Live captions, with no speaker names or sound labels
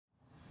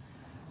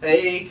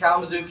Hey,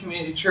 Kalamazoo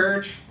Community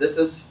Church. This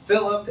is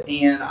Philip,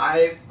 and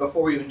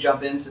before we even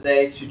jump in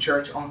today to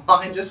church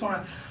online, just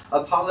want to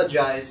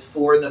apologize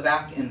for the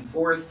back and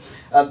forth.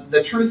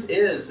 The truth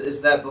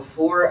is that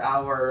before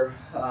our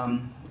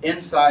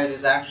inside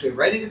is actually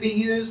ready to be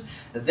used,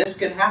 this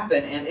can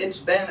happen, and it's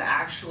been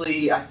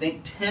actually, I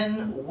think,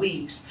 10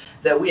 weeks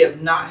that we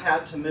have not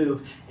had to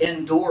move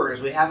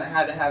indoors. We haven't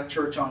had to have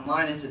church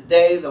online, and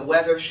today the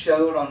weather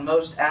showed on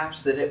most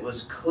apps that it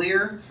was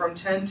clear from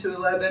 10 to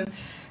 11.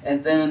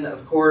 And then,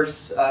 of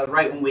course,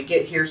 right when we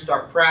get here,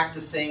 start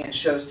practicing, it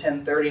shows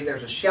 10:30,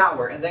 there's a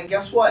shower. And then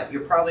guess what?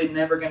 You're probably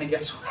never going to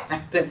guess what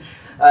happened.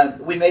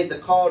 We made the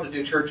call to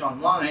do church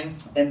online,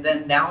 and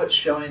then now it's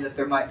showing that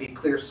there might be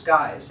clear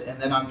skies.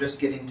 And then I'm just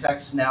getting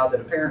texts now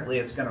that apparently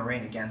it's going to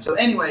rain again. So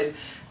anyways,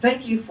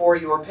 thank you for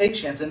your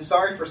patience, and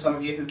sorry for some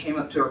of you who came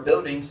up to our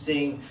building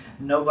seeing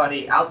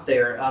nobody out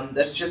there.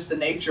 That's just the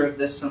nature of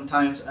this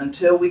sometimes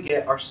until we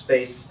get our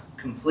space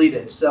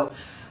completed. So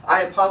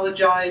I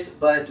apologize,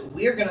 but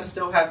we're going to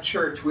still have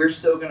church. We're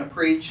still going to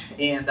preach,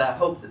 and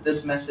hope that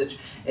this message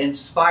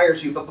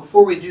inspires you. But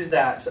before we do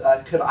that,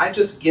 could I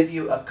just give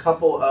you a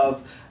couple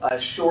of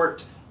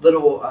short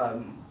little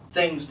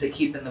things to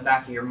keep in the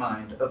back of your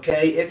mind,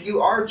 okay? If you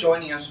are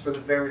joining us for the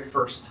very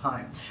first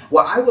time,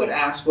 what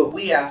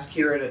we ask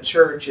here at a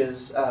church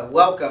is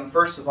welcome,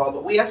 first of all,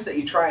 but we ask that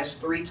you try us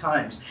 3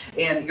 times.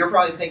 And you're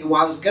probably thinking,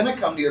 well, I was going to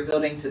come to your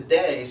building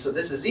today, so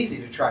this is easy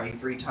to try you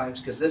 3 times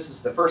because this is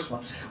the first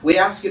one. We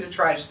ask you to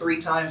try us 3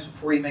 times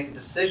before you make a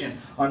decision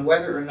on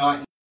whether or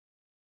not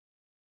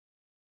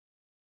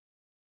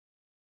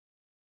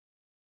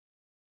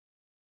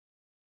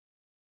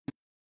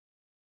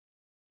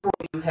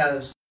you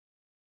have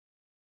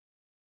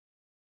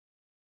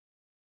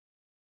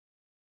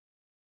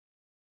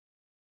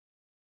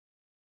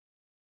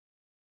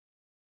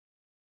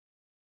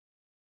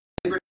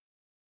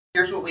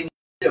here's what we need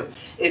to do.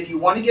 If you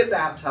want to get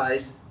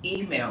baptized,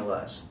 email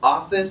us,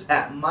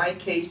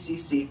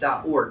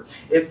 office@mykcc.org.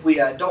 If we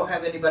don't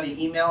have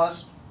anybody email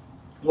us,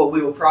 what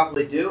we will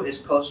probably do is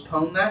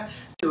postpone that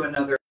to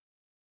another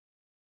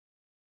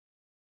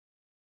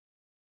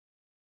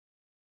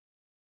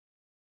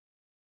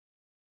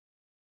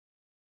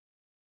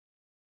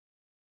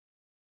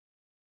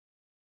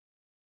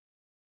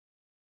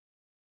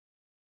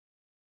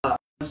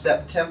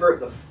September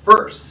the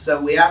 1st. So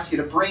we ask you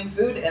to bring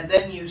food, and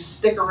then you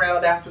stick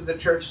around after the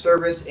church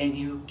service and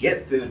you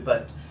get food.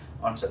 But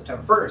on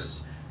September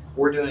 1st,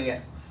 we're doing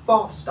it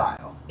fall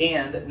style.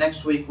 And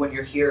next week when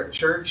you're here at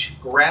church,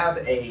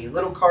 grab a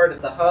little card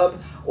at the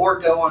hub or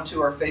go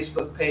onto our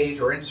Facebook page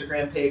or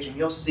Instagram page, and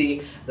you'll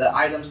see the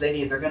items they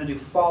need. They're going to do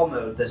fall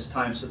mode this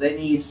time, so they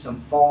need some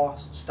fall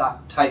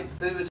stock type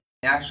foods.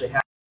 They actually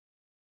have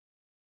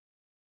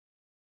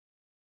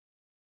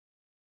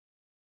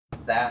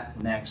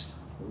that next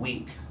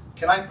week.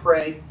 Can I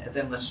pray, and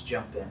then let's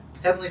jump in.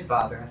 Heavenly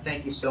Father, I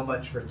thank you so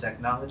much for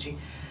technology.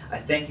 I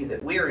thank you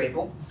that we are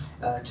able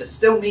to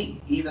still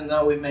meet, even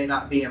though we may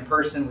not be in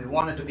person. We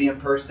wanted to be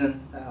in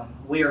person.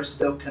 We are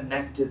still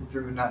connected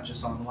through not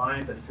just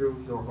online, but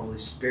through your Holy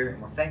Spirit,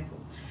 and we're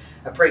thankful.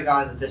 I pray,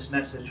 God, that this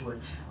message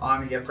would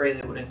honor you. I pray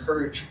that it would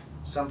encourage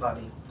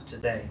somebody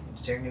today.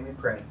 In your name we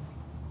pray.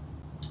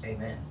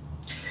 Amen.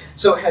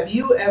 So have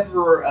you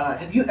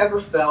ever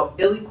felt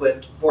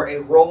ill-equipped for a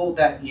role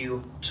that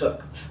you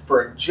took,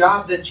 for a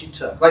job that you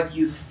took? Like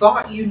you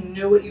thought you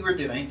knew what you were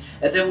doing,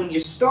 and then when you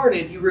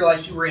started, you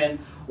realized you were in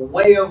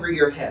way over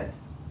your head.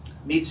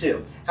 Me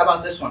too. How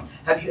about this one?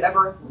 Have you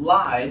ever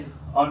lied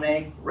on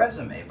a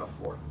resume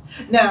before?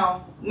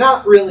 Now,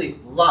 not really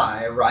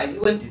lie, right? You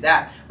wouldn't do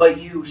that,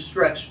 but you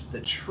stretched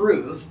the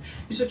truth.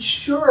 You said,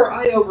 sure,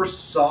 I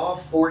oversaw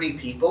 40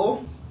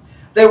 people.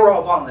 They were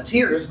all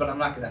volunteers, but I'm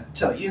not going to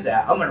tell you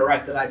that. I'm going to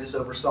write that I just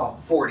oversaw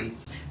 40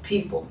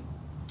 people.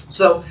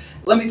 So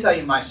let me tell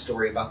you my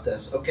story about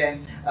this, okay?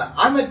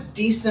 I'm a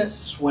decent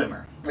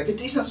swimmer. Like a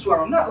decent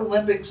swimmer. I'm not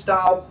Olympic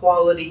style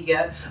quality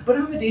yet, but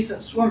I'm a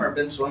decent swimmer. I've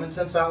been swimming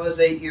since I was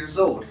 8 years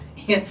old.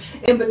 And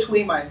in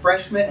between my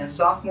freshman and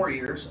sophomore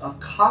years of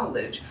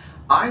college,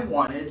 I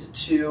wanted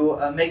to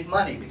make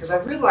money because I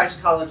realized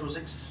college was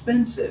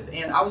expensive,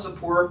 and I was a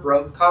poor,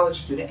 broke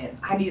college student, and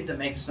I needed to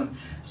make some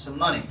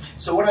money.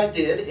 So what I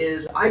did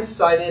is I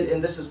decided,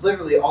 and this is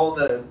literally all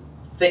the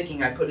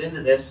thinking I put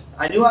into this,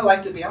 I knew I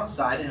liked to be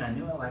outside, and I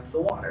knew I liked the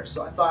water.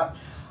 So I thought,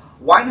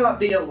 why not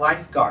be a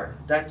lifeguard?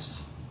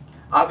 That's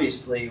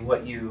obviously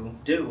what you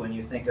do when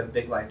you think of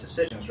big life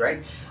decisions,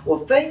 right?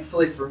 Well,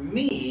 thankfully for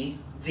me,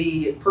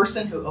 the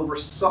person who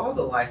oversaw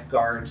the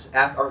lifeguards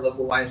at our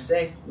local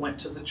YMCA went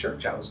to the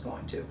church I was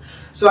going to.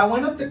 So I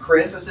went up to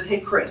Chris. I said, hey,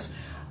 Chris,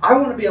 I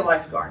want to be a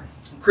lifeguard.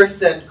 And Chris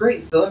said,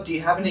 great, Philip, do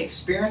you have any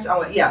experience? I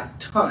went, yeah,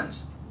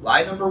 tons.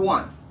 Lie number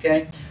 1,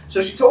 okay?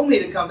 So she told me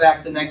to come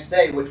back the next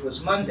day, which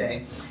was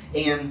Monday,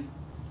 and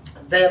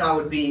then I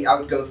would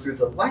go through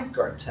the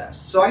lifeguard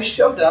test. So I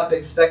showed up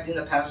expecting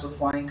to pass with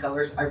flying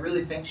colors. I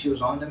really think she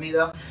was on to me,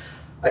 though.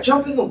 I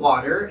jump in the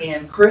water,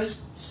 and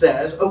Chris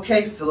says,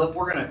 okay, Philip,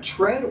 we're going to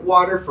tread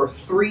water for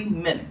 3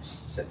 minutes.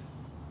 I said,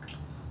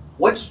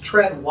 what's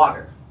tread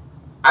water?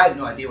 I had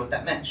no idea what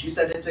that meant. She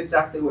said, it's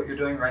exactly what you're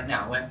doing right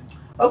now. I went,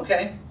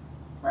 okay,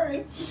 all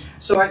right.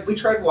 So we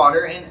tried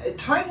water, and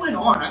time went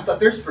on. I thought,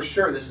 there's for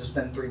sure this has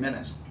been 3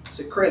 minutes. I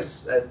said,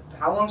 Chris,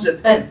 how long's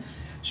it been?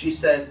 She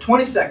said,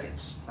 20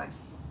 seconds.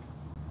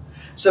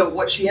 So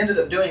what she ended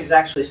up doing is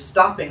actually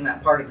stopping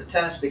that part of the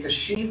test because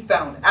she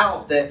found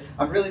out that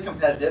I'm really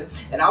competitive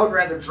and I would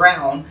rather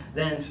drown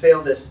than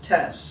fail this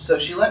test. So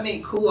she let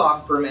me cool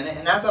off for a minute,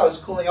 and as I was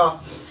cooling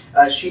off,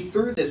 she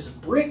threw this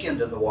brick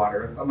into the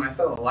water. My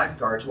fellow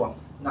lifeguards, well,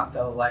 not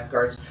fellow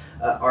lifeguards,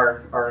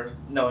 are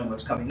knowing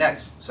what's coming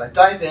next. So I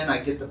dive in, I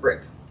get the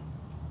brick.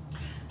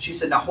 She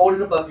said, now hold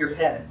it above your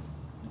head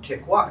and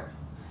kick water.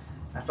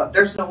 I thought,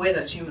 there's no way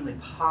that's humanly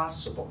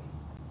possible.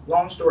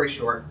 Long story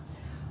short,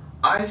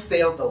 I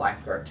failed the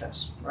lifeguard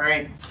test,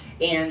 right?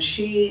 And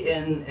she,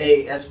 in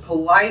as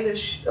polite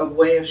a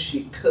way as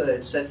she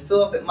could, said,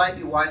 Philip, it might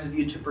be wise of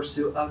you to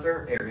pursue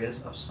other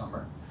areas of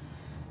summer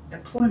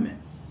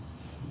employment.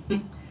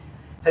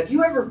 Have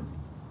you ever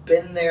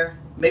been there?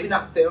 Maybe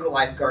not failed a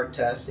lifeguard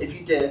test. If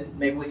you did,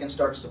 maybe we can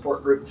start a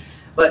support group.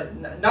 But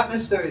not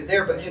necessarily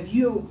there, but have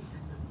you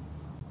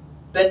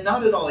been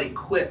not at all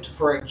equipped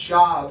for a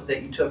job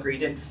that you took, or you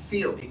didn't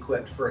feel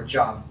equipped for a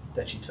job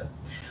that you took?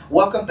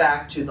 Welcome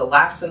back to the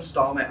last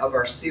installment of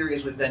our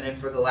series we've been in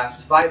for the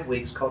last 5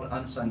 weeks called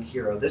Unsung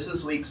Hero. This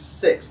is week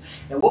 6.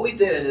 And what we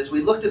did is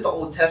we looked at the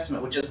Old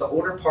Testament, which is the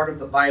older part of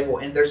the Bible,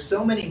 and there's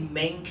so many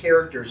main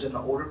characters in the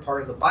older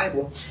part of the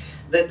Bible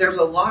that there's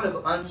a lot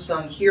of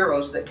unsung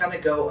heroes that kind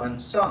of go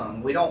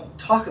unsung. We don't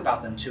talk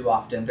about them too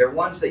often. They're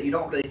ones that you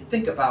don't really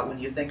think about when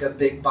you think of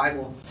big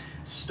Bible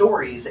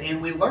stories,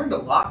 and we learned a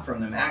lot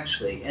from them,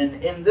 actually.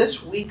 And in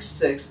this week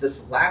 6,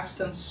 this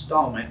last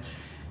installment,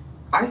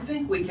 I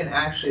think we can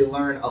actually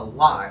learn a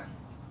lot,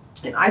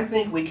 and I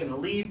think we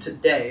can leave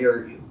today,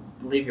 or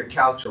leave your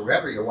couch or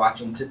wherever you're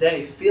watching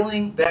today,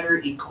 feeling better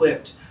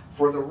equipped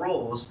for the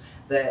roles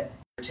that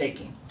you're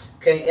taking.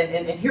 Okay,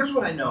 and here's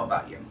what I know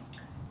about you.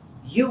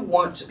 You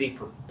want to be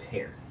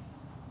prepared.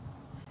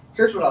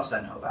 Here's what else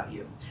I know about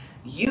you.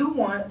 You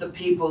want the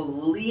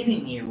people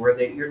leading you, or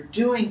that you're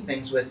doing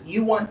things with,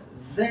 you want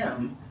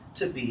them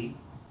to be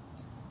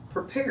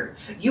prepared.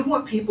 You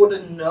want people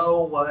to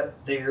know what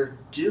they're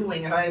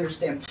doing. And I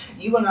understand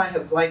you and I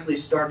have likely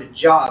started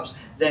jobs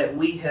that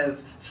we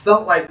have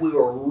felt like we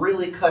were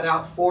really cut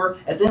out for,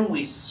 and then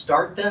we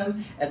start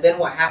them, and then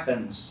what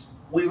happens?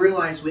 We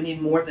realize we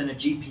need more than a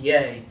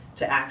GPA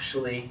to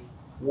actually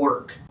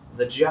work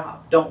the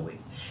job, don't we?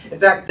 In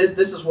fact,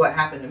 this is what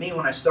happened to me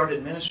when I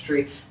started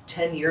ministry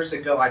 10 years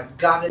ago. I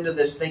got into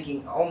this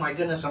thinking, oh my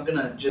goodness, I'm going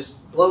to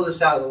just blow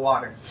this out of the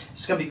water.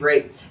 It's going to be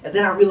great. And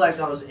then I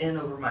realized I was in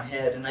over my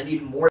head and I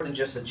needed more than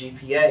just a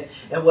GPA.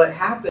 And what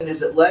happened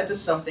is it led to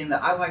something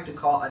that I like to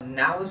call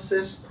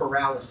analysis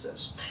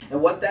paralysis.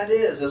 And what that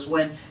is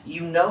when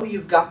you know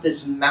you've got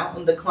this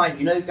mountain to climb,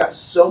 you know you've got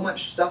so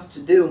much stuff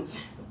to do,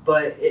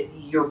 but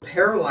you're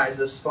paralyzed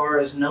as far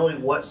as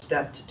knowing what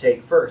step to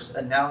take first.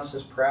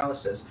 Analysis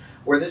paralysis.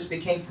 Where this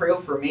became real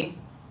for me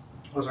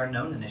was our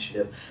Known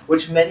initiative,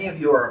 which many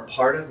of you are a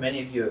part of, many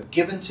of you have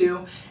given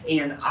to,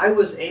 and I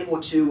was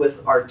able to,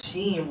 with our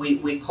team,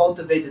 we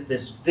cultivated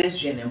this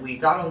vision, and we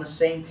got on the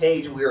same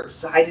page, and we were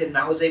excited, and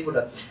I was able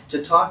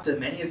to talk to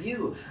many of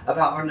you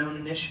about our Known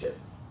initiative.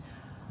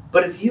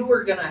 But if you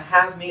were going to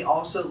have me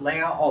also lay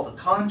out all the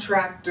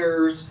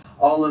contractors,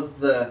 all of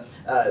the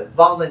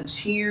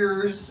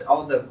volunteers,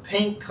 all the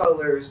paint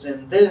colors,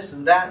 and this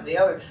and that and the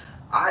other,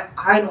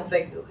 I don't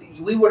think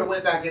we would have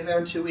went back in there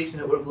in 2 weeks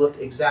and it would have looked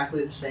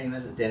exactly the same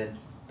as it did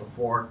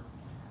before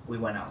we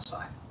went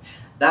outside.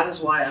 That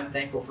is why I'm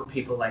thankful for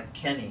people like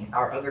Kenny,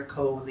 our other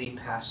co-lead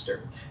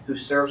pastor, who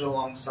serves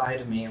alongside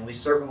of me, and we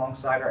serve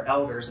alongside our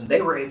elders, and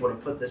they were able to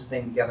put this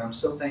thing together. I'm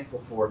so thankful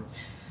for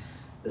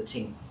the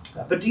team.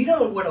 But do you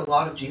know what a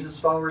lot of Jesus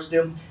followers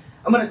do?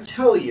 I'm going to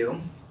tell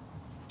you,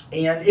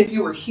 and if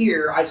you were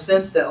here, I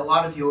sense that a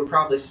lot of you would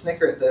probably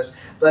snicker at this,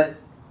 but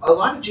a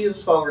lot of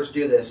Jesus followers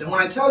do this. And when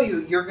I tell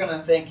you, you're going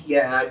to think,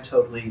 yeah, I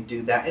totally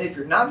do that. And if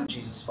you're not a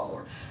Jesus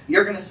follower,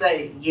 you're going to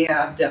say,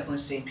 yeah, I've definitely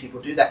seen people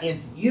do that.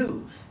 And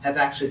you have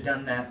actually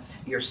done that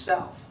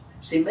yourself.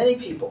 See, many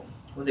people,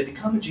 when they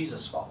become a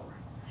Jesus follower,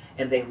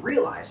 and they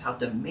realize how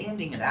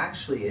demanding it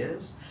actually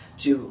is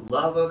to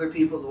love other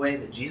people the way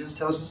that Jesus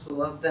tells us to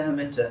love them,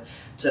 and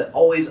to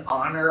always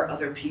honor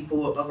other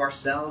people above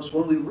ourselves,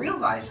 when we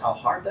realize how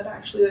hard that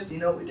actually is, do you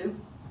know what we do?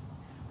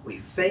 We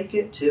fake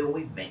it till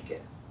we make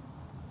it.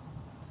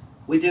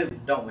 We do,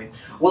 don't we?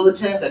 We'll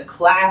attend a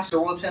class,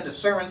 or we'll attend a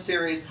sermon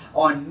series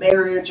on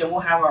marriage, and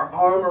we'll have our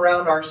arm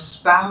around our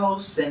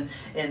spouse and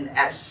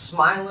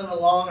smiling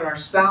along, and our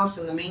spouse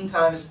in the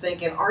meantime is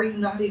thinking, are you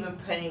not even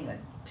paying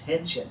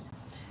attention?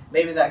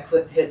 Maybe that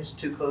clip hits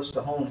too close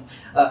to home.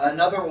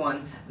 Another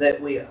one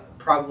that we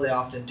probably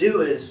often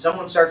do is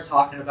someone starts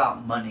talking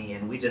about money,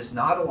 and we just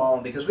nod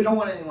along because we don't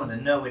want anyone to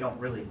know we don't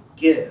really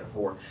give,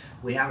 or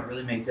we haven't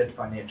really made good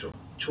financial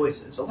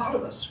choices. A lot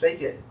of us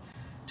fake it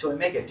till we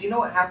make it. Do you know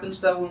what happens,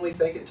 though, when we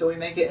fake it till we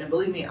make it? And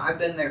believe me, I've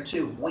been there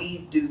too. We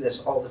do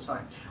this all the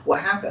time.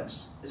 What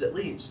happens is it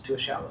leads to a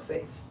shallow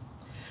faith.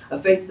 a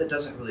faith that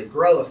doesn't really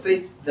grow, a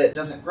faith that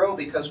doesn't grow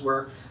because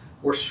we're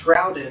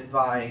shrouded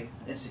by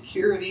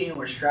insecurity, and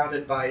we're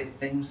shrouded by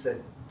things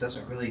that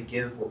doesn't really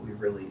give what we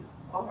really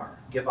are,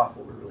 give off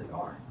what we really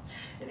are.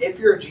 And if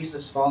you're a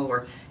Jesus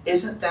follower,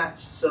 isn't that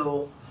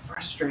so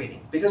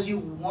frustrating? Because you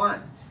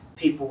want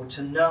people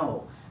to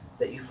know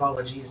that you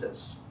follow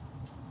Jesus.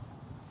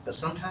 But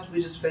sometimes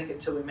we just fake it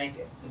till we make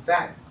it. In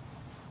fact,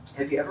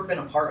 have you ever been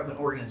a part of an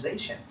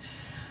organization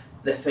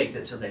that faked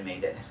it till they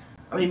made it?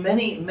 I mean,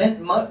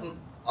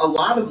 a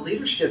lot of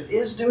leadership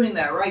is doing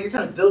that, right? You're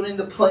kind of building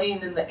the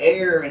plane in the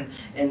air,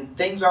 and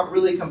things aren't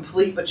really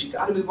complete, but you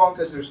got to move on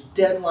because there's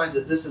deadlines.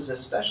 That this is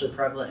especially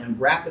prevalent in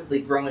rapidly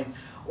growing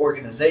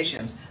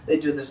organizations. They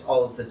do this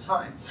all of the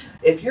time.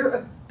 If you're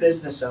a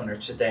business owner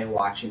today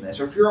watching this,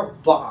 or if you're a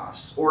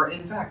boss, or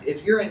in fact,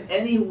 if you're in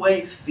any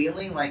way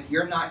feeling like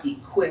you're not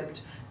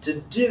equipped to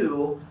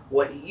do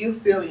what you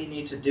feel you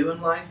need to do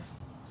in life,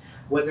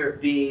 whether it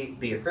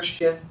be a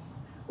Christian,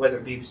 whether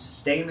it be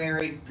stay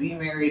married,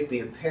 be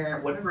a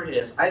parent, whatever it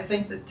is, I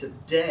think that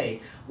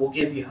today will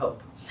give you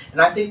hope. And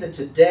I think that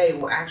today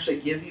will actually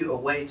give you a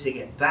way to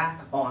get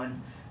back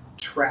on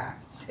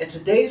track. And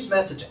today's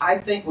message, I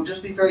think, will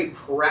just be very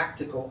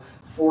practical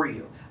for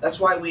you. That's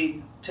why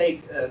we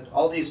take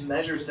all these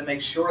measures to make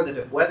sure that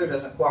if weather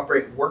doesn't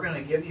cooperate, we're going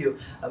to give you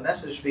a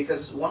message,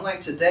 because one like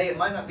today, it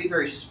might not be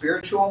very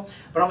spiritual,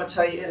 but I'm going to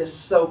tell you, it is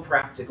so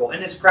practical.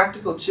 And it's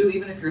practical too,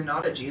 even if you're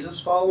not a Jesus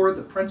follower.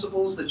 The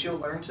principles that you'll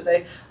learn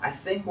today, I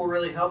think, will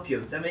really help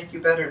you. They'll make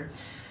you better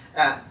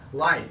at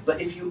life. But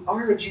if you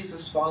are a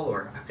Jesus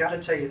follower, I've got to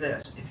tell you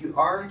this. If you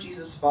are a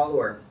Jesus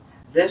follower,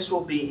 this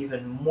will be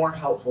even more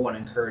helpful and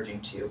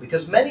encouraging to you.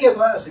 Because many of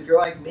us, if you're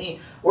like me,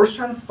 we're just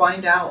trying to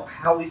find out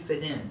how we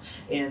fit in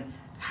and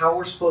how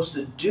we're supposed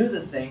to do the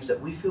things that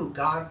we feel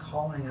God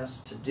calling us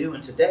to do.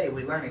 And today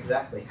we learn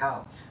exactly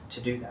how to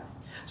do that.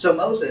 So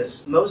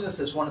Moses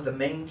is one of the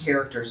main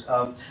characters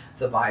of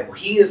the Bible.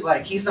 He's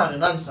not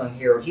an unsung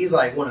hero. He's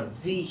like one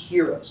of the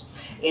heroes.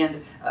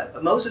 And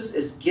Moses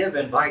is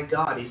given by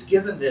God, he's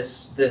given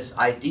this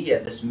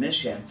idea, this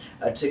mission,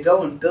 to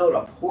go and build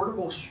a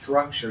portable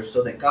structure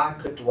so that God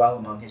could dwell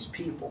among his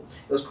people.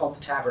 It was called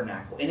the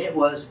tabernacle, and it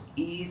was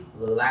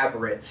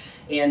elaborate.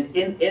 And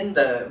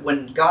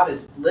when God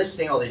is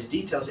listing all these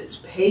details, it's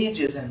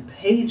pages and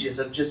pages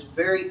of just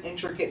very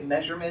intricate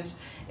measurements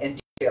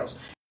and details.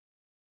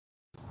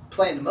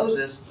 Playing to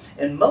Moses,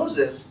 and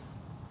Moses,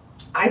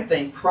 I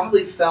think,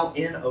 probably fell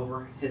in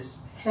over his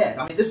head.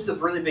 I mean, this is a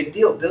really big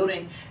deal,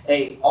 building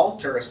an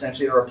altar,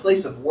 essentially, or a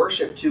place of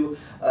worship to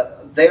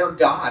their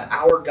God,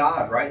 our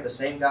God, right? The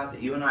same God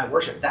that you and I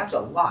worship. That's a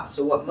lot.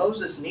 So what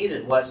Moses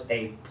needed was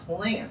a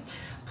plan.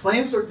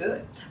 Plans are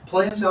good.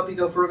 Plans help you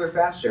go further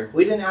faster. If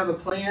we didn't have a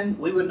plan,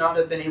 we would not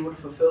have been able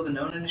to fulfill the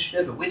known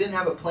initiative. If we didn't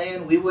have a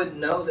plan, we wouldn't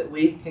know that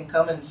we can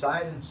come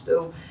inside and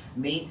still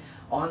meet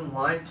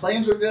online.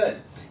 Plans are good.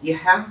 You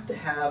have to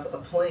have a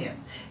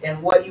plan.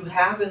 And what you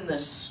have in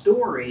this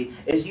story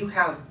is you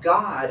have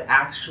God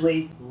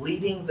actually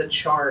leading the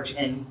charge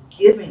and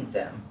giving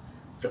them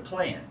the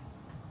plan.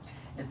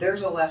 And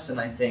there's a lesson,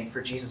 I think,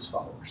 for Jesus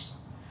followers.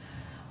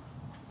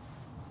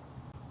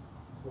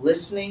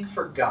 Listening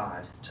for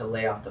God to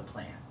lay out the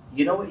plan.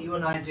 You know what you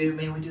and I do?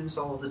 Man, we do this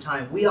all the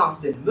time. We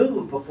often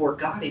move before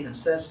God even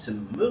says to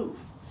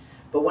move.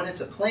 But when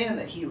it's a plan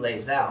that he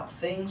lays out,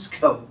 things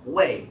go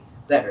way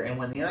better. And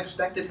when the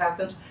unexpected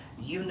happens,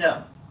 you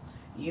know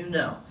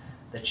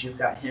that you've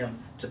got him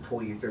to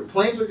pull you through.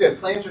 Plans are good.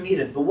 Plans are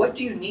needed. But what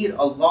do you need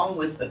along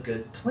with a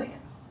good plan?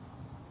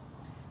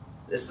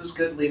 This is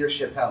good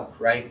leadership help,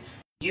 right?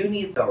 You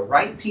need the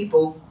right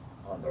people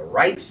on the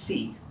right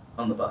seat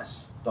on the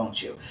bus, don't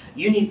you?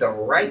 You need the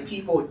right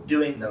people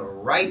doing the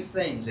right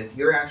things if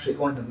you're actually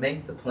going to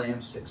make the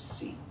plan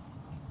succeed.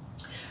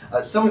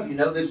 Some of you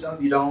know this, some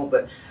of you don't,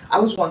 but I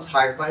was once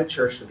hired by a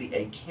church to be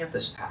a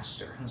campus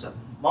pastor. It was a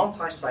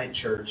multi-site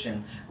church,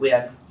 and we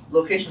had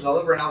locations all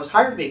over, and I was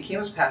hired to be a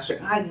campus pastor,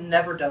 and I had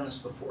never done this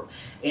before.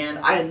 And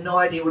I had no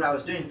idea what I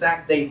was doing. In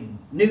fact, they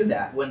knew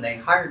that when they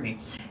hired me,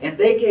 and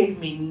they gave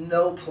me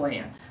no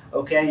plan.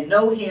 Okay,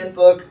 no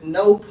handbook,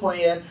 no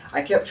plan.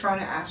 I kept trying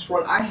to ask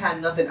for it. I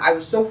had nothing. I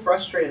was so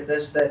frustrated at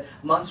this that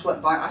months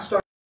went by. I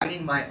started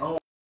writing my own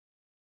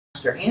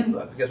pastor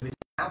handbook because we didn't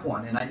have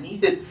one, and I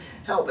needed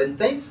help. And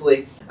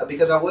thankfully,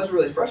 because I was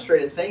really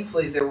frustrated,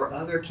 thankfully there were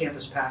other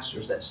campus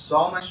pastors that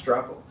saw my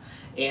struggle,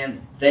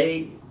 and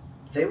they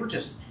were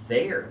just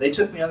there. They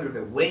took me under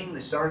their wing. They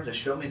started to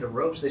show me the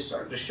ropes. They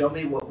started to show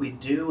me what we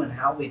do and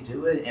how we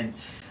do it. And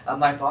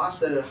my boss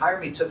that had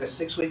hired me took a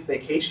 6-week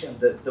vacation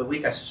the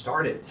week I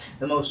started.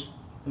 The most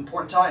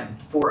important time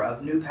for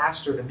a new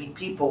pastor to meet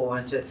people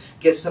and to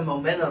get some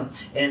momentum.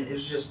 And it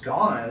was just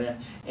gone.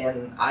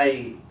 And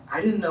I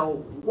didn't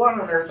know what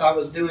on earth I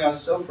was doing. I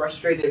was so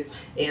frustrated.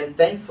 And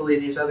thankfully,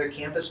 these other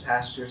campus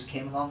pastors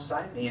came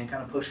alongside me and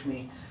kind of pushed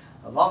me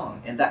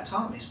along. And that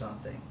taught me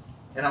something.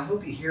 And I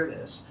hope you hear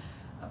this.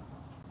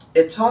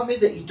 It taught me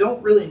that you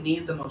don't really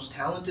need the most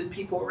talented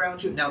people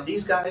around you. Now,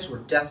 these guys were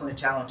definitely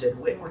talented,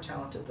 way more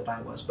talented than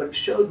I was. But it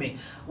showed me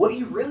what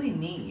you really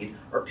need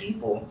are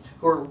people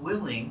who are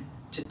willing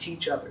to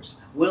teach others,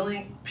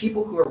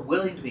 people who are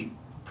willing to be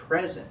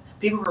present,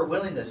 people who are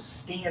willing to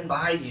stand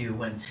by you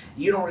when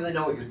you don't really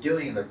know what you're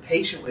doing, and they're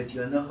patient with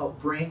you, and they'll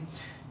help bring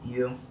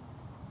you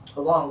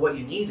along. What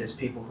you need is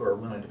people who are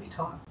willing to be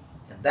taught.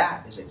 And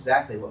that is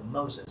exactly what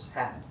Moses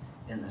had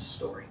in this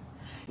story.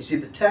 You see,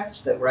 the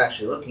text that we're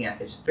actually looking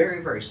at is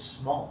very, very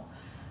small,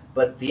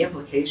 but the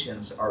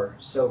implications are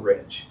so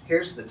rich.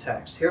 Here's the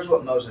text. Here's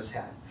what Moses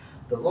had.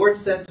 The Lord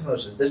said to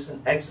Moses, this is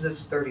in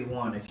Exodus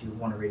 31 if you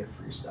want to read it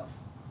for yourself.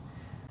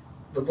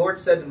 The Lord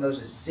said to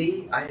Moses,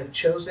 see, I have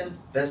chosen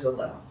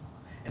Bezalel,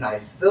 and I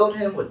have filled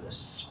him with the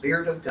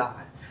Spirit of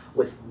God,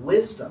 with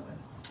wisdom, and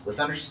with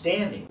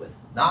understanding, with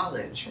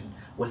knowledge, and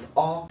with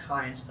all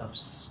kinds of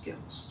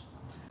skills.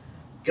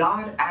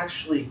 God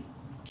actually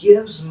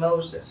gives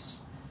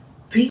Moses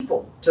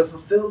people to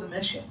fulfill the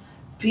mission,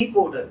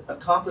 people to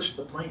accomplish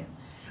the plan.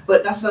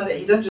 But that's not it.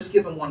 He doesn't just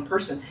give him one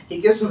person. He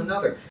gives him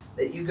another.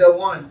 That you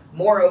go on.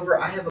 Moreover,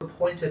 I have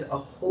appointed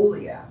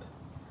Aholiab.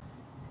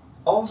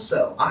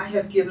 Also, I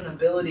have given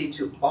ability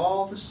to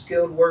all the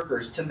skilled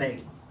workers to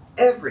make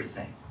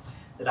everything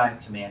that I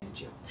have commanded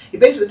you. He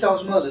basically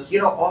tells Moses,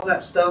 all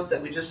that stuff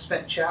that we just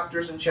spent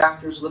chapters and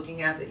chapters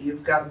looking at that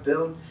you've got to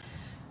build,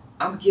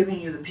 I'm giving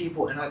you the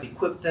people and I've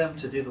equipped them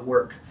to do the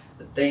work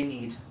that they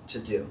need to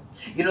do.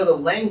 The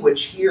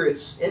language here,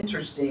 it's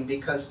interesting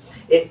because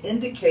it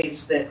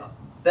indicates that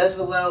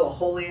Bezalel,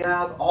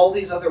 Aholiab, all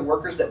these other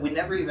workers that we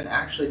never even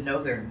actually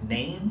know their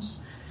names,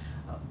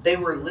 they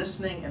were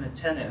listening and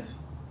attentive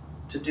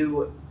to do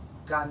what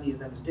God needed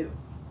them to do.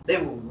 They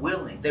were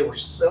willing. They were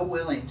so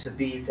willing to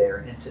be there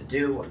and to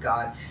do what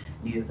God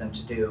needed them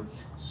to do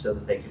so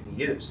that they could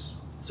be used.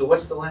 So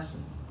what's the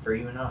lesson for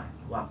you and I?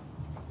 Well,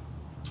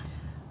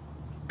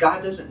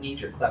 God doesn't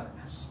need your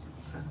cleverness.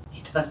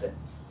 He doesn't.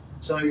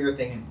 Some of you are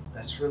thinking,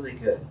 that's really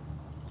good.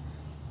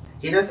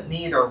 He doesn't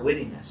need our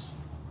wittiness.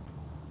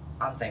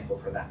 I'm thankful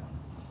for that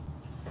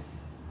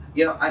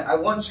one. I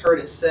once heard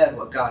it said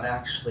what God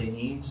actually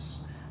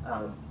needs.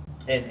 And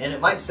it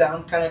might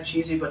sound kind of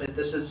cheesy, but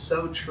this is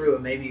so true,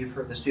 and maybe you've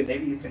heard this too.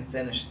 Maybe you can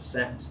finish the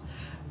sentence.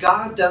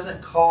 God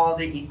doesn't call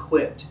the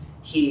equipped.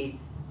 He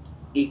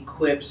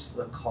equips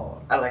the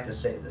called. I like to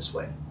say it this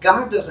way.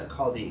 God doesn't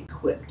call the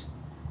equipped.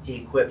 He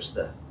equips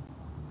the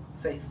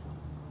faithful.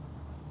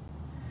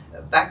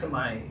 Back to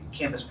my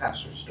campus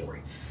pastor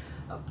story.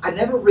 I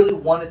never really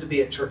wanted to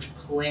be a church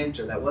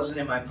planter. That wasn't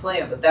in my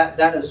plan, but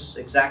that is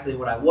exactly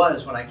what I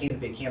was when I came to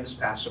be a campus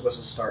pastor, was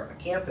to start a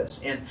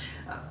campus. And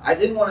I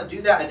didn't want to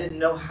do that. I didn't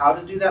know how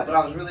to do that, but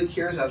I was really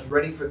curious. I was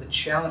ready for the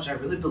challenge. I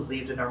really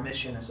believed in our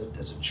mission as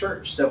a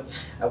church. So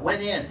I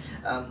went in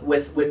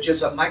with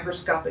just a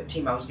microscopic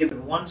team. I was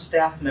given one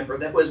staff member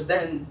that was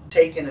then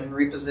taken and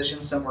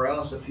repositioned somewhere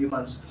else a few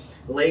months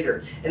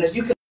later. And as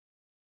you can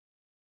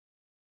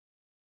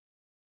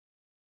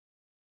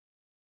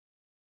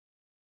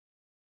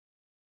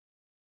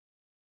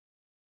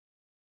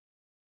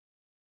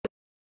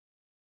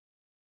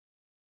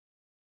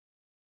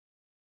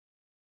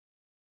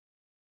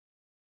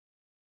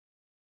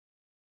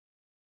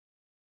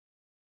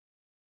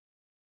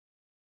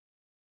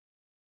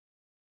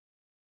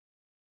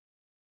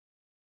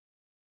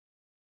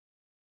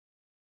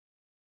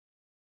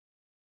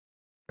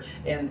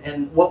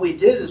And what we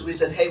did is we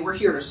said, hey, we're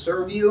here to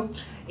serve you,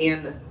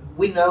 and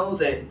we know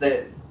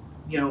that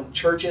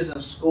churches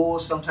and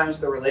schools, sometimes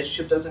the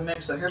relationship doesn't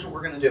mix, so here's what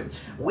we're going to do.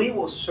 We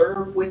will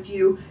serve with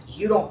you.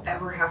 You don't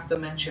ever have to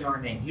mention our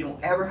name. You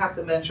don't ever have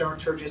to mention our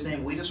church's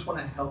name. We just want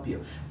to help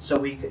you. So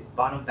we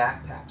bought them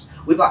backpacks.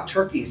 We bought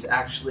turkeys,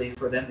 actually,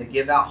 for them to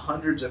give out,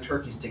 hundreds of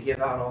turkeys to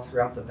give out all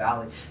throughout the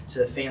valley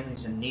to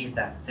families in need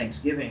that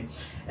Thanksgiving.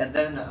 And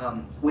then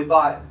we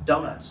bought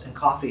donuts and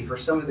coffee for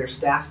some of their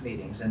staff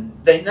meetings, and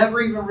they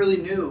never even really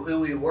knew who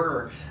we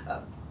were.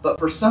 But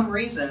for some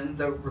reason,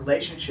 the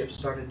relationship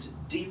started to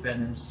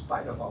deepen in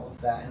spite of all of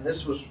that. And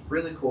this was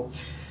really cool.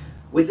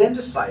 We then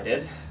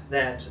decided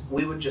that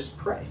we would just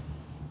pray.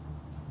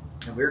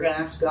 And we were going to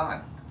ask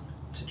God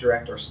to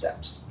direct our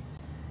steps.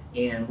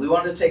 And we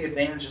wanted to take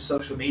advantage of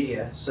social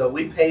media. So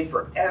we paid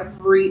for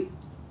every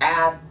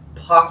ad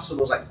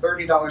possible. It was like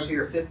 $30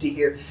 here, $50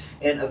 here.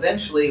 And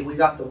eventually we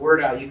got the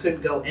word out. You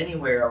couldn't go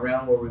anywhere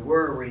around where we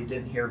were where you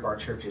didn't hear of our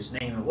church's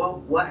name. And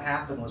what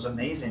happened was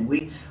amazing.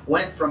 We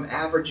went from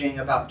averaging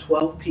about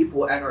 12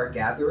 people at our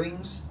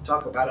gatherings,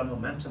 talk about a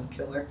momentum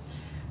killer,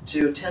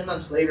 to 10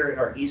 months later at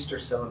our Easter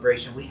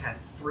celebration, we had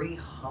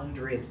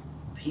 300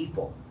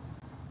 people.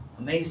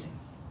 Amazing.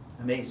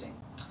 Amazing.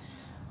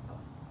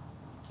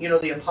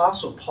 The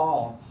Apostle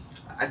Paul,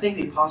 I think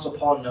the Apostle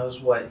Paul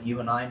knows what you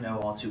and I know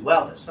all too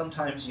well, that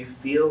sometimes you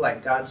feel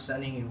like God's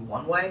sending you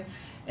one way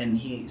and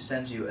he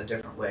sends you a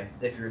different way.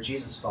 If you're a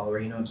Jesus follower,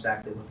 you know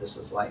exactly what this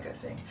is like, I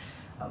think.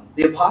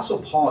 The Apostle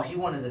Paul, he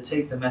wanted to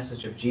take the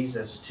message of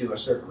Jesus to a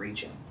certain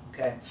region,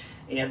 okay?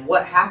 And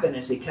what happened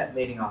is he kept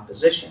meeting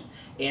opposition.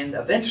 And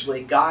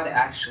eventually, God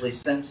actually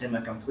sent him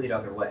a complete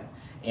other way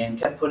and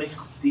kept putting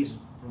these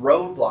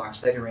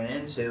roadblocks that he ran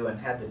into and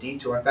had the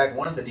detour. In fact,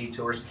 one of the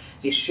detours,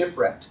 he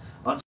shipwrecked.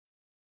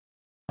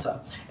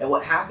 And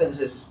what happens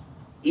is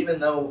even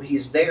though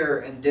he's there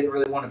and didn't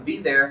really want to be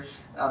there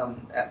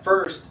at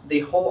first,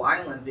 the whole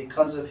island,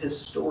 because of his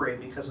story,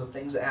 because of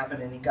things that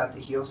happened and he got to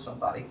heal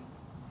somebody,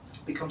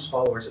 becomes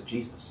followers of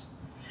Jesus.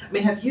 I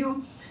mean, have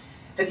you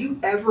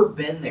ever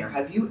been there?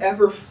 Have you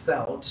ever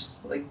felt,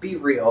 like, be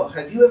real,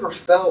 have you ever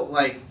felt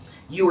like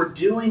you were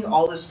doing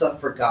all this stuff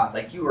for God,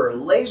 like you were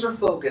laser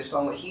focused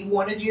on what he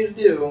wanted you to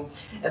do,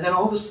 and then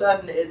all of a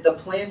sudden the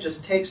plan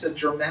just takes a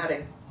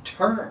dramatic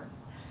turn?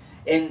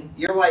 And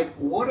you're like,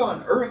 what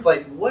on earth?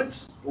 Like,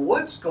 what's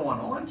going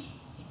on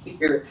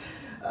here?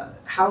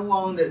 How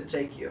long did it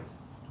take you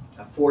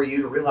for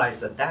you to realize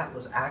that that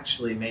was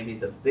actually maybe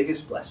the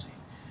biggest blessing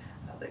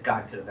that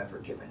God could have ever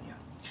given you?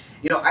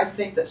 You know, I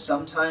think that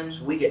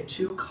sometimes we get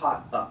too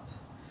caught up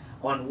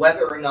on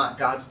whether or not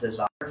God's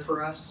desire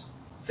for us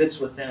fits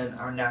within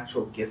our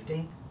natural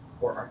gifting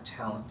or our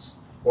talents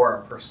or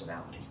our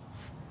personality.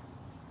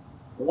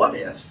 What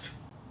if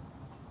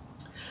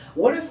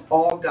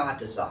all God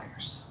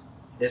desires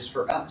is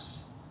for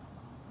us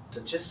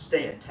to just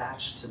stay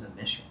attached to the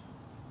mission?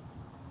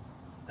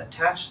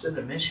 Attached to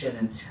the mission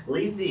and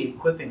leave the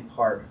equipping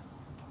part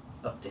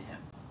up to him.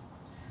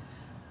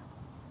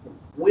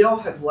 We all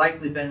have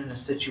likely been in a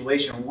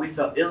situation where we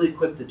felt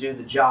ill-equipped to do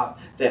the job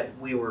that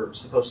we were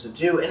supposed to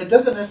do. And it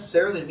doesn't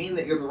necessarily mean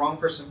that you're the wrong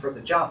person for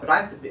the job, but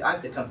I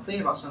have to come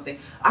clean about something.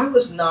 I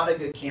was not a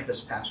good campus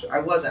pastor. I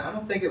wasn't. I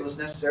don't think it was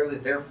necessarily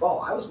their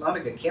fault. I was not a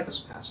good campus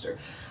pastor.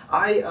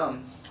 I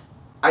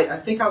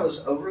think I was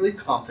overly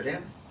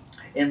confident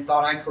and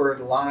thought I could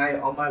rely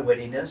on my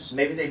wittiness.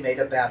 Maybe they made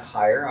a bad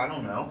hire. I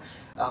don't know.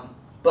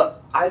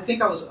 But I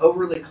think I was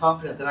overly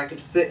confident that I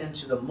could fit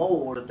into the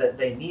mold that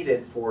they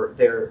needed for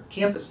their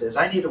campuses.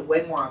 I needed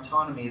way more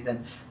autonomy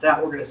than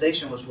that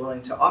organization was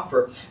willing to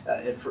offer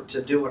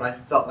to do what I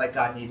felt like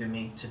God needed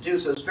me to do.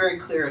 So it's very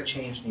clear a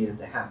change needed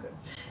to happen.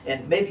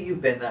 And maybe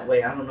you've been that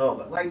way, I don't know.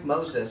 But like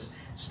Moses,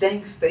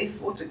 staying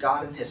faithful to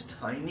God in his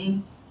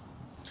timing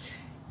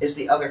is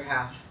the other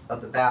half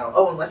of the battle.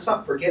 Oh, and let's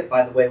not forget,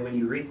 by the way, when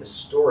you read the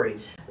story,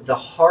 the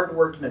hard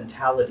work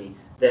mentality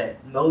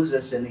that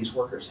Moses and these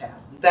workers had.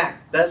 In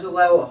fact,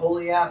 Bezalel,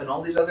 Aholiab, and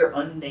all these other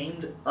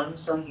unnamed,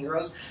 unsung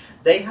heroes,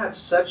 they had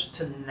such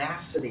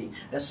tenacity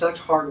and such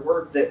hard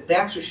work that they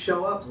actually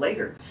show up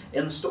later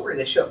in the story.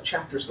 They show up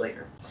chapters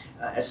later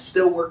as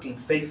still working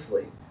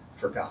faithfully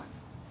for God.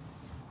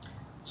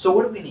 So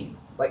what do we need?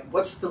 Like,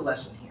 what's the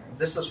lesson here?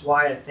 This is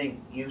why I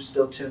think you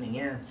still tuning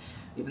in,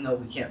 even though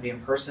we can't be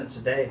in person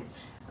today.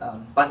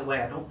 By the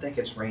way, I don't think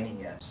it's raining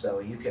yet, so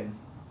you can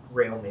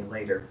rail me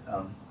later.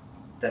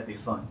 That'd be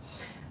fun.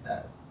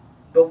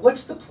 But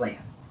what's the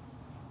plan?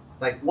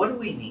 Like, what do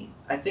we need?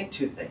 I think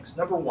two things.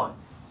 Number one,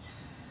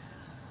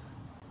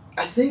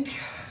 I think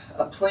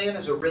a plan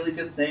is a really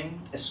good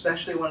thing,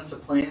 especially when it's a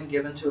plan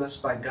given to us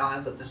by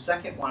God. But the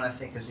second one, I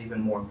think, is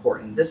even more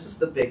important. This is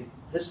the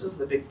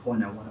big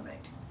point I want to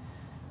make.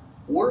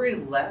 Worry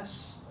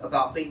less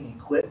about being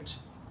equipped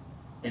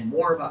and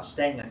more about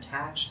staying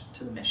attached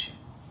to the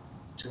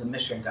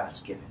mission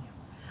God's given you.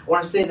 I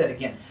want to say that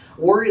again.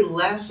 Worry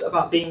less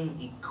about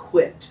being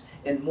equipped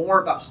and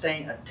more about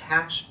staying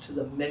attached to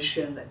the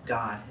mission that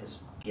God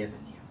has given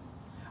you.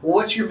 Well,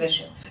 what's your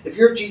mission? If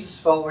you're a Jesus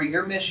follower,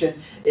 your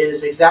mission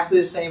is exactly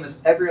the same as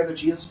every other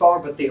Jesus follower,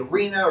 but the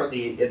arena or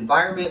the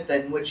environment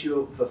in which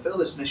you fulfill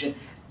this mission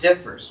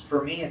differs.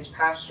 For me, it's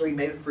pastoring.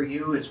 Maybe for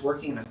you, it's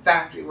working in a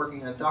factory,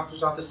 working in a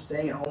doctor's office,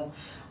 staying at home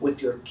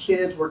with your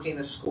kids, working in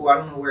a school. I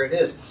don't know where it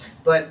is.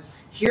 But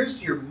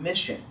here's your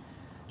mission.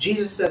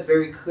 Jesus said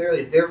very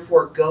clearly,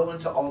 therefore go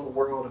into all the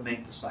world and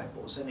make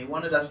disciples. And he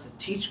wanted us to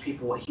teach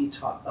people what he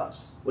taught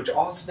us, which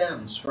all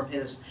stems from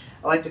his,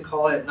 I like to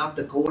call it not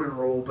the golden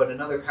rule, but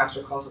another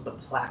pastor calls it the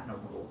platinum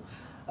rule.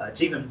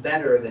 It's even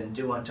better than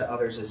do unto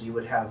others as you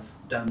would have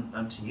done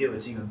unto you.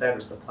 It's even better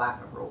as the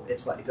platinum rule.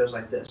 It goes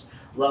like this: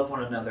 love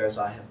one another as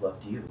I have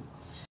loved you.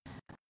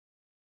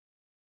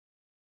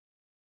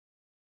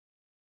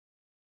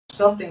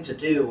 Something to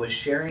do with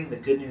sharing the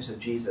good news of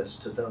Jesus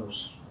to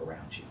those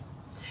around you.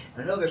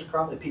 I know there's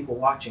probably people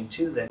watching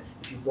too that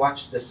if you've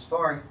watched this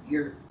far,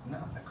 you're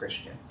not a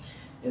Christian.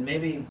 And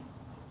maybe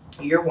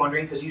you're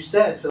wondering, because you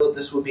said, Philip,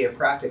 this would be a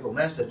practical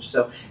message.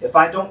 So if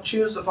I don't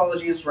choose to follow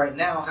Jesus right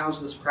now,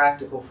 how's this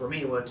practical for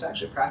me? Well, it's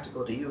actually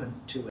practical to you in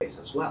two ways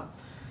as well.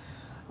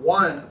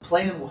 One, a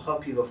plan will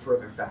help you go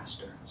further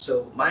faster.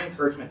 So my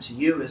encouragement to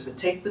you is to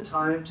take the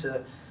time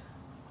to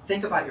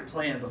think about your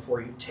plan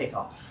before you take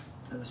off.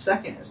 And the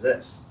second is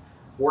this: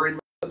 worry less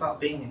about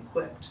being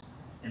equipped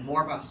and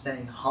more about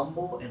staying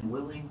humble and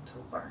willing to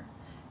learn,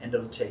 and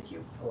it'll take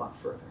you a lot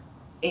further.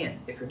 And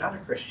if you're not a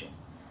Christian,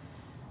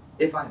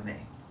 if I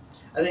may,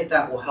 I think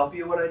that will help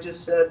you what I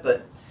just said,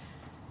 but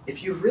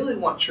if you really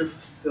want true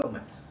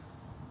fulfillment,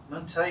 I'm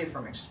going to tell you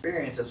from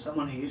experience, as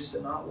someone who used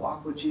to not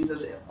walk with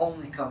Jesus, it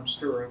only comes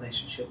through a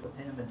relationship with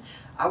him. And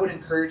I would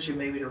encourage you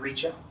maybe to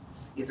reach out,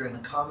 either in the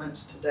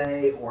comments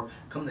today or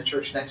come to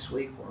church next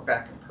week or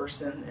back in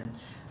person, and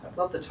I'd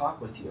love to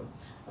talk with you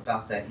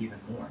about that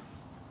even more.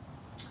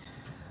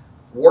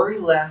 Worry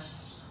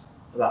less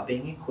about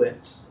being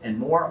equipped and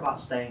more about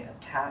staying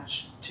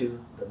attached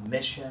to the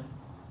mission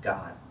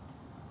God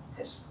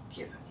has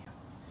given you.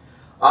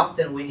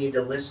 Often we need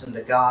to listen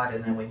to God,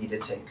 and then we need to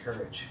take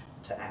courage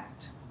to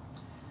act.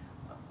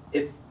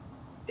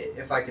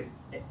 If I could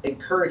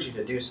encourage you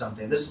to do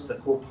something, this is the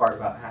cool part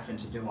about having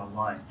to do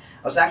online.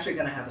 I was actually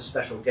going to have a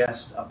special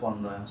guest up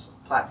on the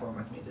platform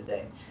with me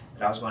today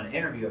that I was going to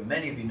interview, and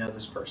many of you know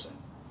this person.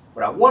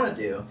 What I want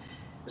to do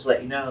is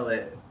let you know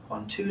that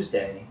on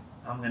Tuesday,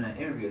 I'm going to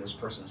interview this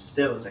person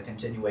still as a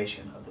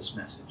continuation of this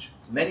message.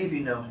 Many of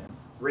you know him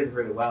really,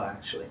 really well,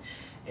 actually,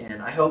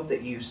 and I hope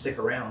that you stick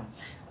around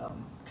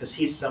because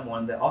he's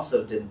someone that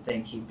also didn't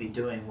think he'd be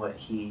doing what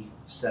he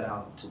set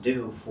out to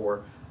do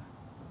for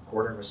a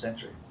quarter of a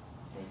century.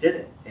 He did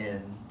it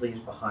and leaves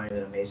behind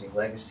an amazing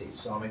legacy.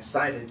 So I'm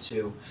excited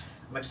to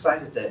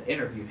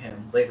interview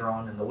him later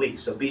on in the week.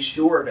 So be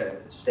sure to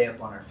stay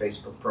up on our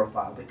Facebook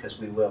profile because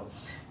we will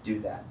do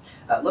that.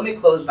 Let me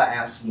close by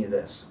asking you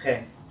this,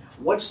 okay?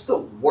 What's the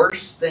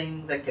worst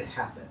thing that could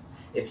happen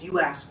if you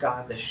ask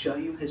God to show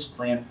you His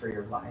plan for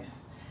your life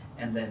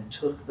and then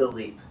took the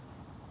leap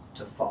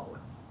to follow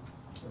Him?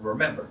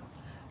 Remember,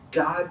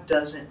 God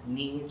doesn't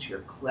need your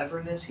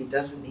cleverness. He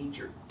doesn't need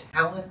your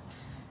talent.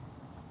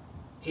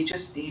 He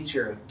just needs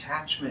your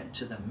attachment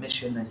to the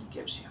mission that He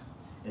gives you.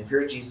 And if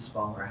you're a Jesus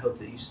follower, I hope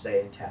that you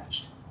stay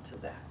attached to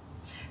that.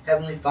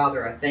 Heavenly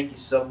Father, I thank you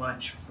so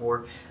much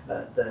for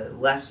the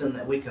lesson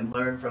that we can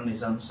learn from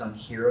these unsung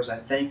heroes. I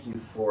thank you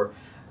for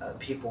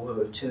people who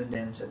have tuned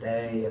in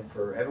today and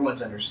for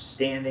everyone's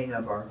understanding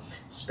of our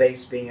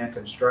space being a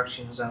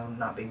construction zone,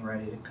 not being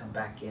ready to come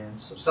back in.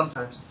 So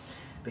sometimes,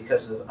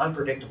 because of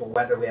unpredictable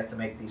weather, we have to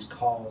make these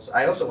calls.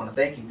 I also want to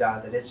thank you,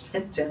 God, that it's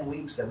been 10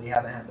 weeks that we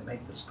haven't had to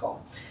make this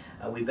call.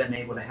 We've been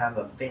able to have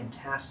a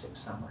fantastic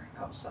summer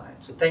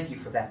outside. So thank you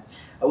for that.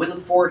 We look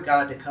forward,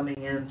 God, to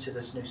coming into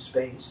this new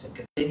space and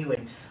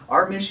continuing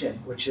our mission,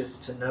 which is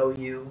to know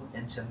you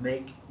and to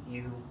make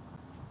you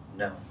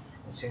known.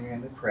 It's in your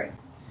name we pray.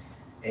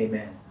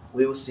 Amen.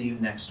 We will see you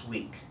next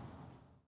week.